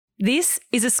This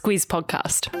is a Squiz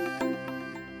podcast.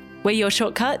 We're your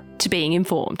shortcut to being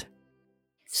informed.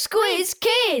 Squiz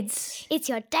Kids! It's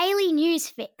your daily news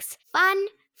fix. Fun,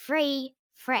 free,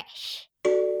 fresh.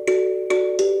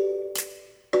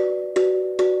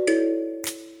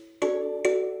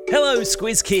 Hello,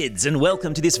 Squiz Kids, and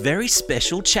welcome to this very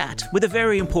special chat with a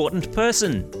very important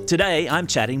person. Today, I'm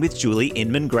chatting with Julie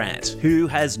Inman Grant, who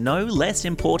has no less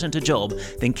important a job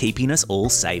than keeping us all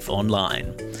safe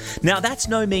online. Now, that's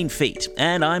no mean feat,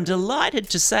 and I'm delighted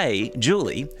to say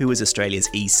Julie, who is Australia's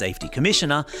e-Safety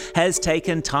Commissioner, has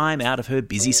taken time out of her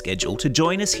busy schedule to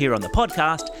join us here on the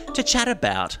podcast to chat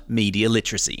about media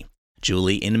literacy.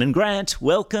 Julie Inman Grant,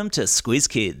 welcome to Squiz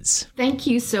Kids. Thank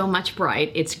you so much,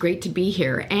 Bright. It's great to be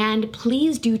here. And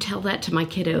please do tell that to my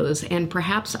kiddos, and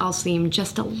perhaps I'll seem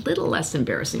just a little less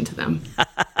embarrassing to them.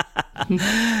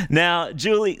 Now,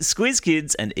 Julie, Squiz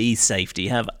Kids and e-Safety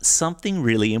have something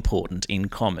really important in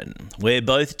common. We're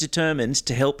both determined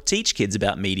to help teach kids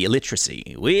about media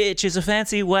literacy, which is a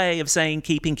fancy way of saying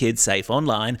keeping kids safe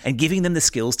online and giving them the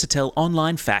skills to tell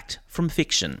online fact from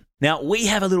fiction. Now, we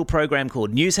have a little program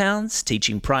called Newshounds,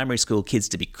 teaching primary school kids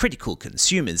to be critical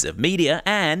consumers of media,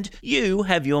 and you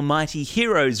have your Mighty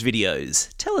Heroes videos.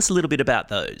 Tell us a little bit about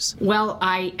those. Well,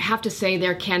 I have to say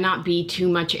there cannot be too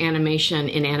much animation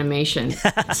in animation.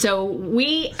 So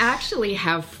we actually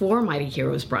have 4 Mighty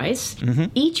Heroes, Bryce,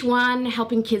 each one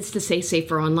helping kids to stay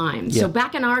safer online. Yep. So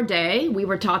back in our day, we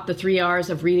were taught the 3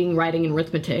 R's of reading, writing, and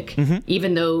arithmetic,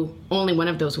 even though only one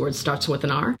of those words starts with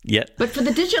an R. Yep. But for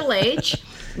the digital age,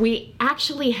 we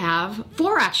actually have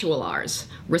 4 actual R's: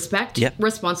 respect,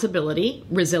 responsibility,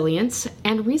 resilience,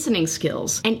 and reasoning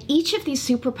skills. And each of these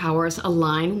superpowers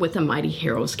align with a Mighty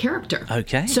Heroes character.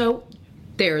 Okay. So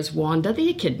there's Wanda the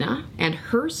Echidna, and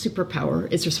her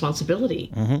superpower is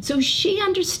responsibility. So she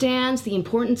understands the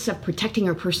importance of protecting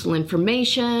her personal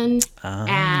information,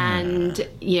 and,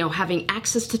 having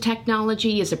access to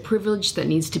technology is a privilege that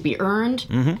needs to be earned.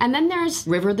 And then there's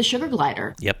River the Sugar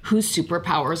Glider, whose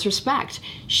superpower is respect.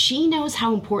 She knows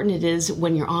how important it is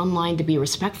when you're online to be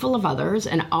respectful of others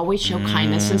and always show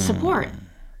kindness and support.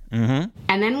 And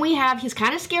then we have, he's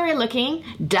kind of scary looking,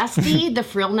 Dusty the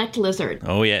Frill-Necked Lizard.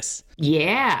 Oh, yes.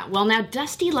 Yeah, well now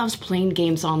Dusty loves playing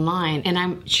games online, and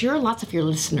I'm sure lots of your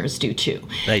listeners do too.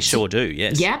 They sure do,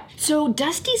 yes. Yep. So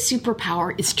Dusty's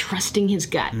superpower is trusting his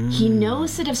gut. He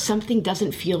knows that if something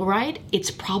doesn't feel right,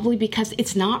 it's probably because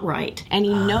it's not right. And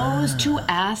he knows to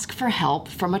ask for help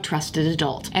from a trusted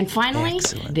adult. And finally,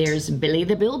 there's Billy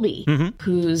the Bilby,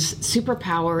 whose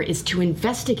superpower is to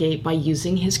investigate by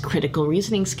using his critical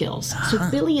reasoning skills. So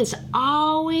Billy is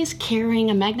always carrying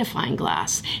a magnifying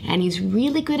glass, and he's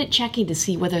really good at checking to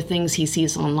see whether things he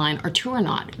sees online are true or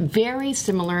not. Very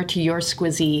similar to your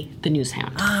Squizzy, the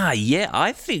Newshound. Yeah,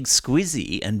 I think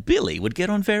Squizzy and Billy would get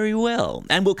on very well.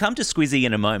 And we'll come to Squizzy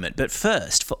in a moment. But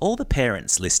first, for all the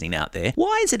parents listening out there,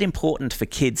 why is it important for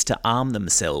kids to arm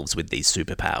themselves with these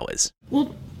superpowers?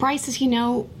 Well, Bryce, as you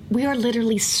know, we are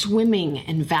literally swimming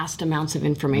in vast amounts of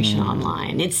information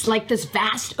online. It's like this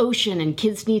vast ocean, and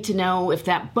kids need to know if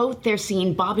that boat they're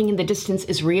seeing bobbing in the distance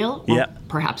is real, or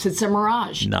perhaps it's a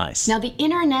mirage. Nice. Now, the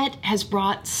internet has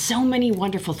brought so many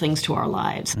wonderful things to our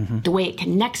lives. The way it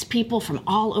connects people from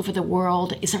all over the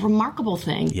world is a remarkable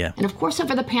thing. And of course,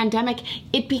 over the pandemic,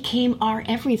 it became our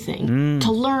everything.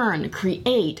 To learn,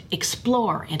 create,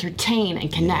 explore, entertain,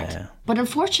 and connect. But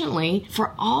unfortunately,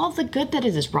 for all the good that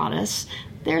it has brought us,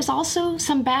 there's also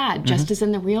some bad, just as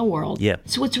in the real world.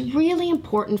 So it's really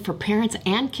important for parents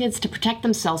and kids to protect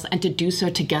themselves and to do so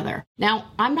together.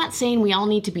 Now, I'm not saying we all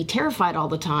need to be terrified all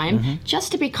the time,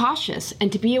 just to be cautious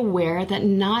and to be aware that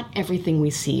not everything we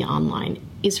see online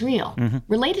is real.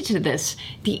 Related to this,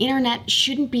 the internet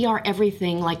shouldn't be our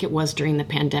everything like it was during the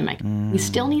pandemic. We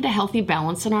still need a healthy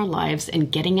balance in our lives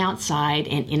and getting outside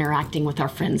and interacting with our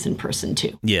friends in person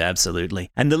too. Yeah, absolutely.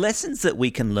 And the lessons that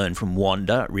we can learn from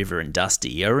Wanda, River and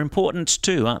Dusty are important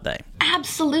too, aren't they?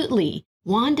 Absolutely.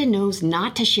 Wanda knows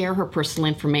not to share her personal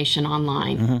information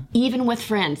online, even with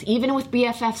friends, even with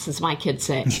BFFs, as my kids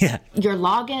say. Your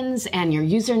logins and your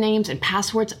usernames and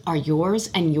passwords are yours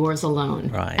and yours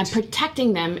alone. And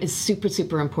protecting them is super,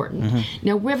 super important.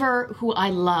 Now, River, who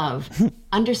I love,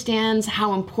 understands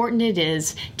how important it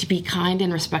is to be kind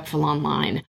and respectful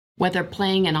online. Whether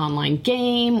playing an online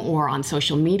game or on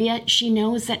social media, she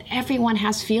knows that everyone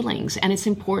has feelings and it's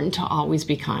important to always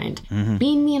be kind.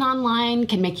 Being mean online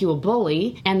can make you a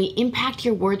bully, and the impact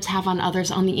your words have on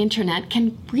others on the internet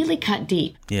can really cut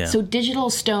deep. Yeah. So digital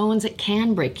stones, it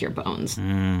can break your bones.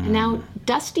 And now,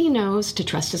 Dusty knows to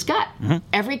trust his gut.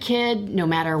 Every kid, no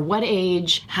matter what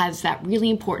age, has that really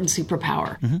important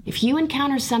superpower. If you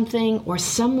encounter something or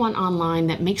someone online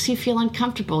that makes you feel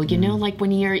uncomfortable, you know, like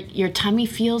when your tummy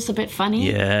feels a bit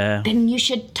funny, then you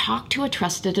should talk to a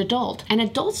trusted adult. And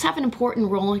adults have an important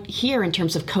role here in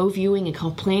terms of co-viewing and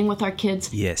co-playing with our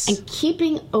kids. Yes. And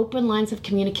keeping open lines of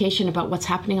communication about what's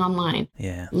happening online.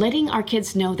 Yeah. Letting our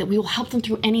kids know that we will help them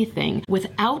through anything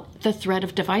without the threat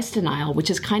of device denial, which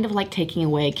is kind of like taking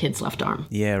away a kid's left arm.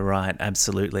 Yeah, right.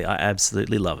 Absolutely. I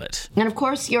absolutely love it. And of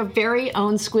course, your very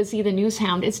own Squizzy the News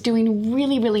Hound is doing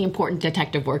really, really important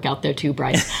detective work out there too,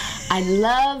 Bryce. I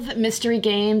love mystery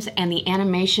games, and the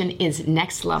animation is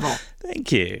next level.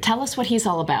 Thank you. Tell us what he's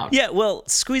all about. Yeah, well,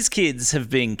 Squiz Kids have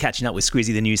been catching up with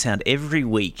Squizzy the News Hound every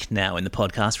week now in the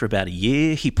podcast for about a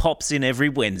year. He pops in every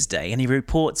Wednesday and he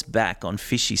reports back on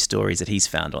fishy stories that he's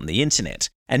found on the internet.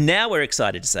 And now we're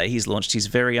excited to say he's launched his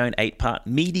very own 8-part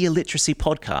media literacy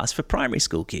podcast for primary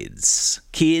school kids.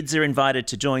 Kids are invited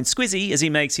to join Squizzy as he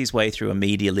makes his way through a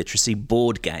media literacy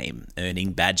board game,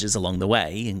 earning badges along the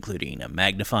way, including a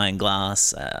magnifying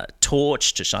glass, a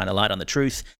torch to shine a light on the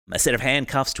truth, a set of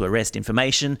handcuffs to arrest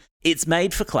information. It's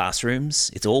made for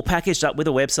classrooms. It's all packaged up with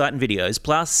a website and videos,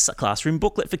 plus a classroom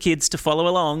booklet for kids to follow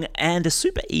along, and a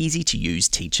super easy to use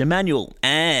teacher manual.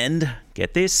 And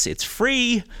get this, it's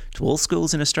free to all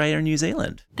schools in Australia and New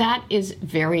Zealand. That is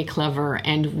very clever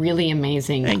and really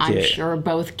amazing. Thank I'm you. sure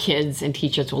both kids and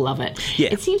teachers will love it. Yeah.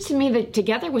 It seems to me that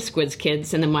together with Squiz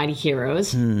Kids and the Mighty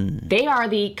Heroes, they are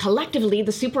collectively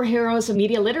the superheroes of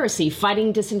media literacy,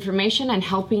 fighting disinformation and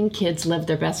helping kids live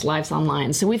their best lives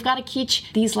online. So we've got to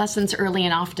teach these lessons early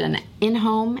and often, in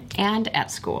home and at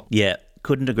school. Yeah,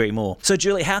 couldn't agree more. So,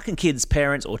 Julie, how can kids,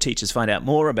 parents, or teachers find out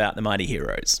more about the Mighty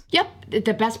Heroes? Yep.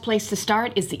 The best place to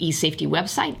start is the eSafety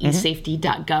website,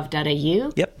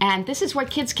 esafety.gov.au. Yep. And this is where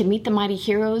kids can meet the Mighty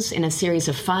Heroes in a series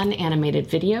of fun animated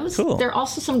videos. Cool. There are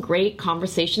also some great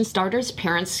conversation starters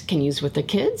parents can use with their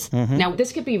kids. Now,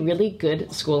 this could be really good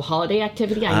school holiday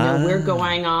activity. I know we're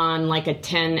going on like a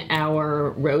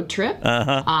 10-hour road trip.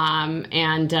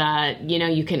 And,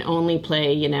 you can only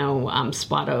play,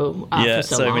 Spotto for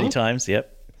so long. Many times,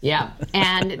 yep. Yeah,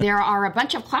 and there are a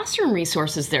bunch of classroom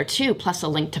resources there too, plus a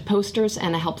link to posters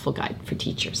and a helpful guide for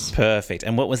teachers. Perfect.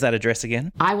 And what was that address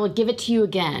again? I will give it to you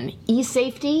again.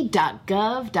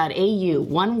 esafety.gov.au.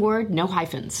 One word, no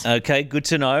hyphens. Okay, good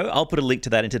to know. I'll put a link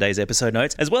to that in today's episode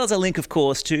notes, as well as a link, of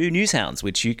course, to Newshounds,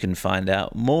 which you can find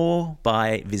out more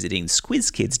by visiting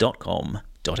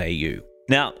squizkids.com.au.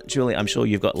 Now, Julie, I'm sure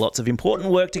you've got lots of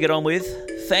important work to get on with.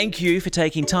 Thank you for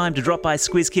taking time to drop by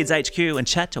Squiz Kids HQ and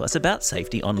chat to us about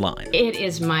safety online. It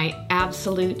is my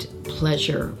absolute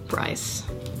pleasure, Bryce.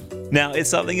 Now, it's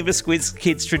something of a Squiz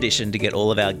Kids tradition to get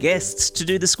all of our guests to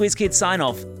do the Squiz Kids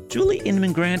sign-off. Julie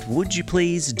Inman Grant, would you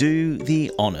please do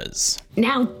the honours?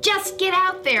 Now just get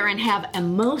out there and have a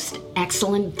most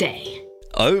excellent day.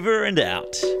 Over and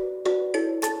out.